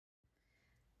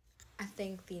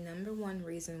think the number one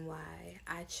reason why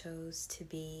I chose to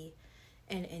be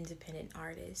an independent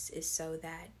artist is so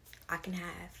that I can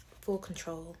have full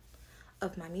control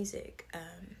of my music.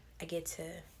 I get to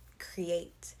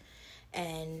create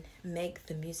and make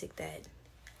the music that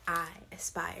I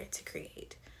aspire to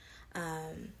create.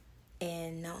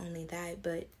 And not only that,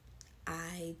 but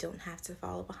I don't have to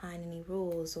follow behind any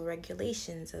rules or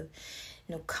regulations of,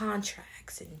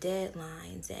 contracts and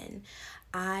deadlines, and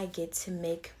I get to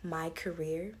make my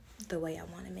career the way I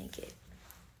want to make it.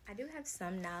 I do have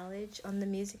some knowledge on the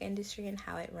music industry and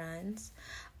how it runs.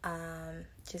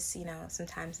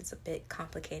 Sometimes it's a bit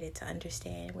complicated to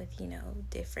understand with,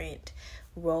 different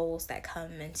roles that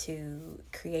come into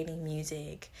creating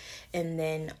music. And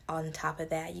then on top of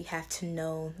that, you have to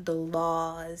know the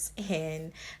laws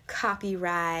and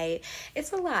copyright.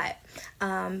 It's a lot.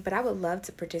 But I would love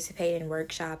to participate in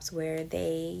workshops where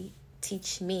they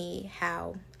teach me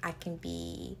how I can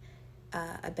be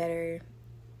a better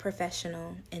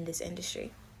professional in this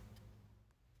industry.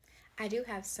 I do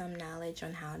have some knowledge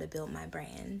on how to build my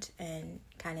brand and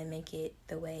kind of make it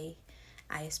the way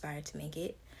I aspire to make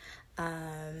it.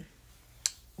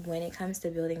 When it comes to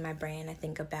building my brand, I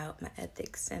think about my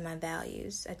ethics and my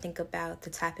values. I think about the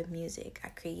type of music I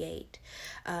create.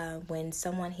 When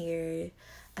someone hears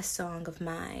a song of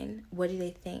mine, what do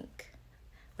they think?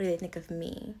 What do they think of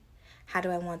me? How do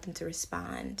I want them to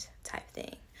respond? Type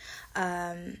thing.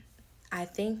 I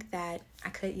think that I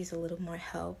could use a little more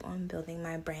help on building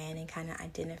my brand and kind of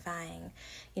identifying,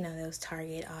 those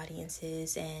target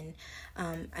audiences and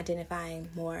identifying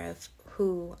more of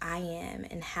who I am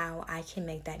and how I can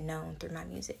make that known through my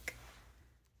music.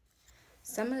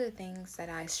 Some of the things that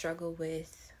I struggle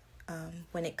with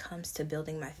when it comes to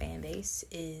building my fan base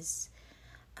is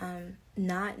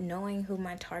not knowing who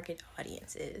my target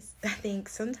audience is. I think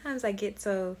sometimes I get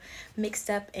so mixed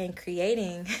up in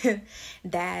creating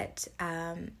that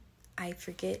I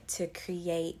forget to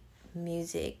create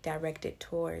music directed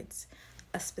towards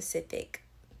a specific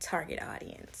target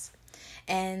audience.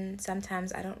 And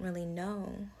sometimes I don't really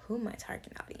know who my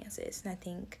target audience is. And I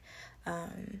think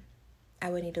I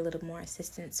would need a little more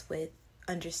assistance with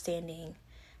understanding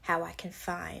how I can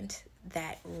find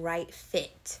that right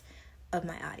fit of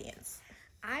my audience.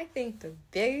 I think the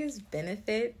biggest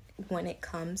benefit when it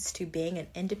comes to being an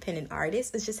independent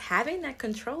artist is just having that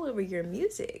control over your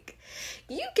music.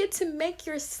 You get to make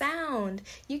your sound.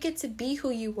 You get to be who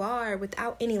you are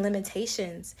without any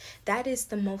limitations. That is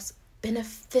the most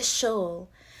beneficial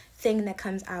thing that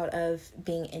comes out of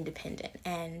being independent.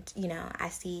 And, I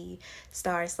see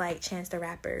stars like Chance the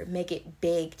Rapper make it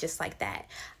big just like that.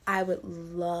 I would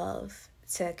love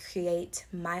to create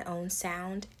my own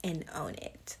sound and own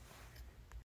it.